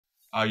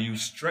Are you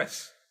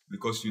stressed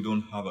because you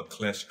don't have a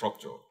clear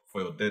structure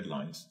for your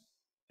deadlines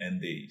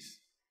and days?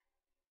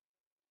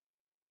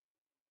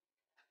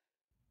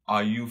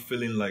 Are you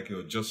feeling like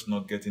you're just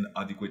not getting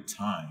adequate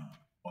time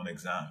on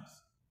exams?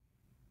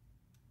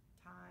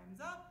 Time's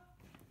up.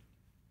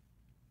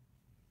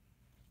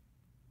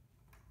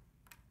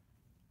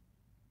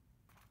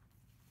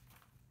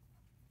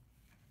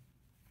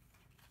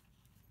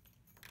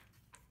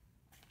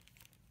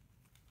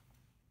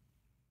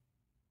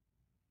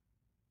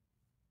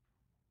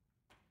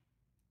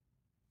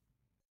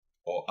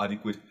 Or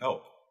adequate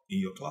help in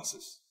your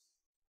classes?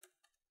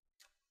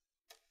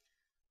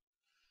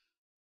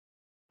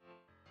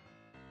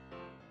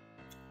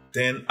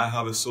 Then I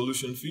have a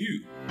solution for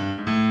you.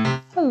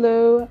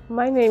 Hello,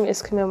 my name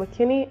is Camille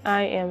McKinney.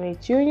 I am a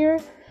junior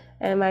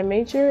and my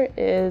major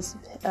is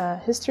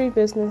History,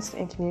 Business,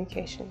 and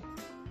Communication.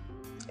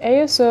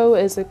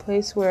 ASO is a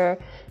place where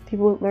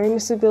people with learning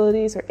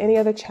disabilities or any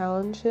other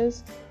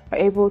challenges are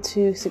able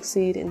to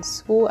succeed in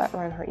school at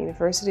Reinhardt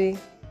University.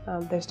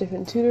 There's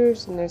different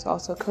tutors and there's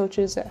also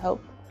coaches that help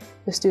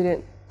the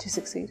student to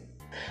succeed.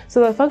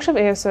 So the function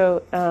of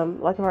ASO,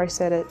 like I've already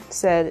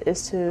said,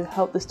 is to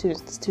help the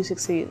students to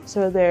succeed.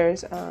 So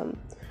there's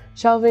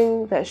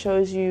shelving that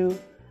shows you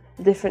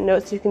different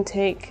notes you can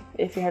take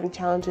if you're having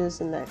challenges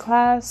in that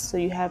class. So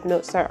you have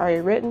notes that are already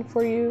written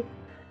for you.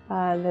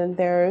 Then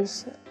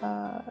there's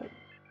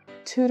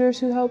tutors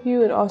who help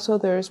you, and also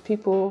there's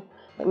people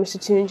like Mr.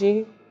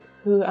 Tunji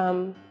who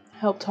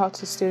help talk to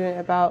the student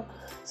about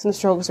some of the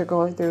struggles they're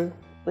going through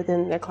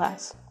within their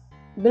class.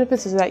 The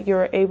benefits is that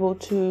you're able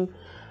to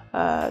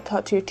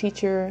talk to your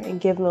teacher and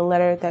give them a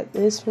letter that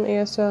is from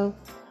ASO,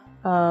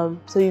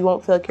 so you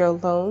won't feel like you're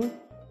alone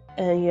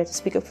and you have to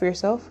speak up for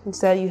yourself.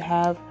 Instead, you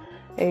have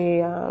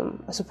a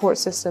support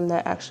system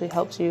that actually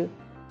helps you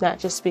not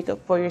just speak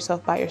up for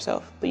yourself by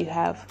yourself, but you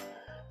have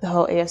the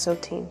whole ASO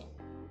team.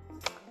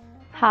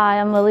 Hi,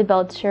 I'm Lily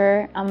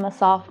Belcher. I'm a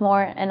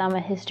sophomore and I'm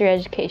a history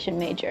education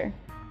major.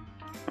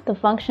 The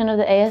function of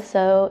the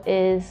ASO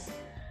is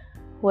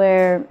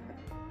where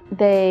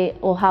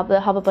they'll have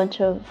a bunch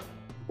of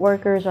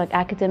workers, like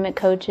academic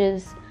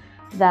coaches,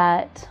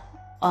 that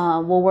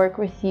will work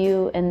with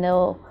you, and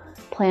they'll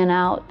plan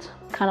out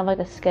kind of like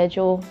a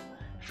schedule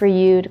for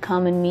you to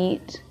come and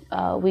meet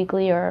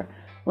weekly or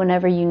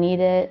whenever you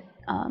need it,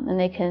 and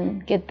they can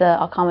get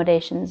the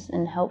accommodations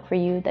and help for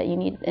you that you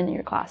need in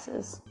your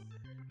classes.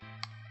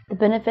 The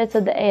benefits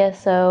of the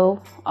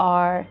ASO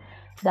are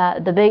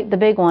that the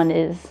big one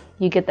is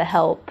you get the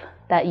help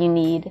that you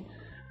need,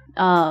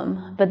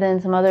 but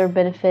then some other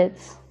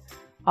benefits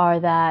are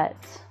that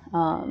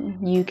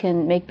you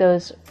can make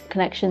those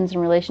connections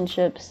and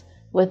relationships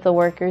with the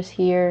workers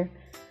here,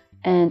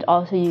 and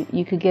also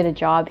you could get a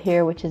job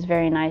here, which is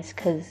very nice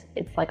because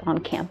it's like on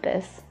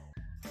campus.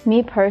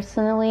 Me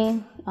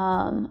personally,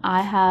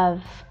 I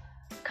have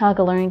kind of like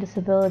a learning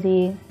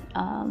disability,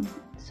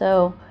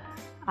 so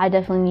I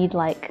definitely need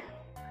like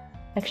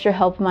extra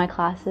help in my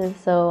classes.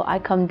 So I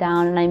come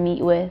down and I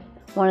meet with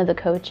one of the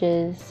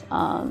coaches,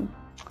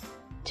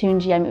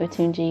 Tunji. I meet with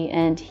Tunji,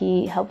 and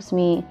he helps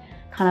me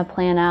kind of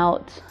plan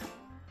out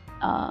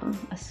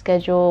a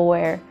schedule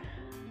where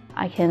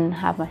I can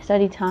have my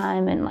study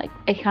time, and like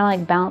it kind of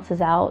like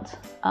balances out.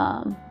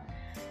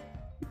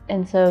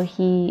 And so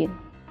he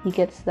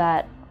gets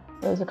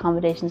those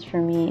accommodations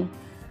for me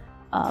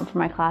for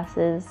my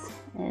classes,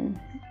 and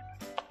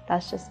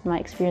that's just my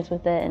experience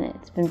with it, and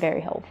it's been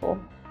very helpful.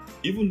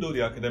 Even though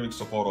the Academic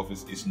Support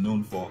Office is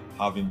known for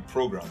having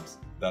programs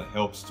that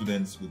help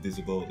students with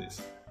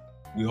disabilities,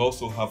 we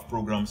also have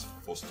programs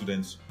for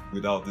students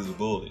without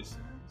disabilities,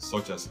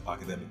 such as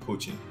academic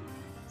coaching.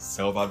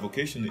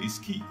 Self-advocation is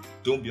key.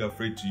 Don't be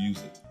afraid to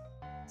use it.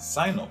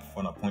 Sign up for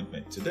an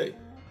appointment today.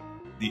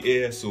 The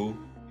ASO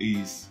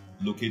is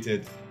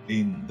located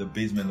in the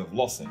basement of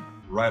Lawson,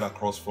 right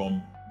across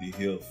from the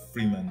Hill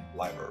Freeman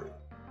Library.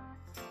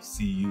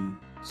 See you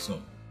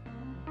soon.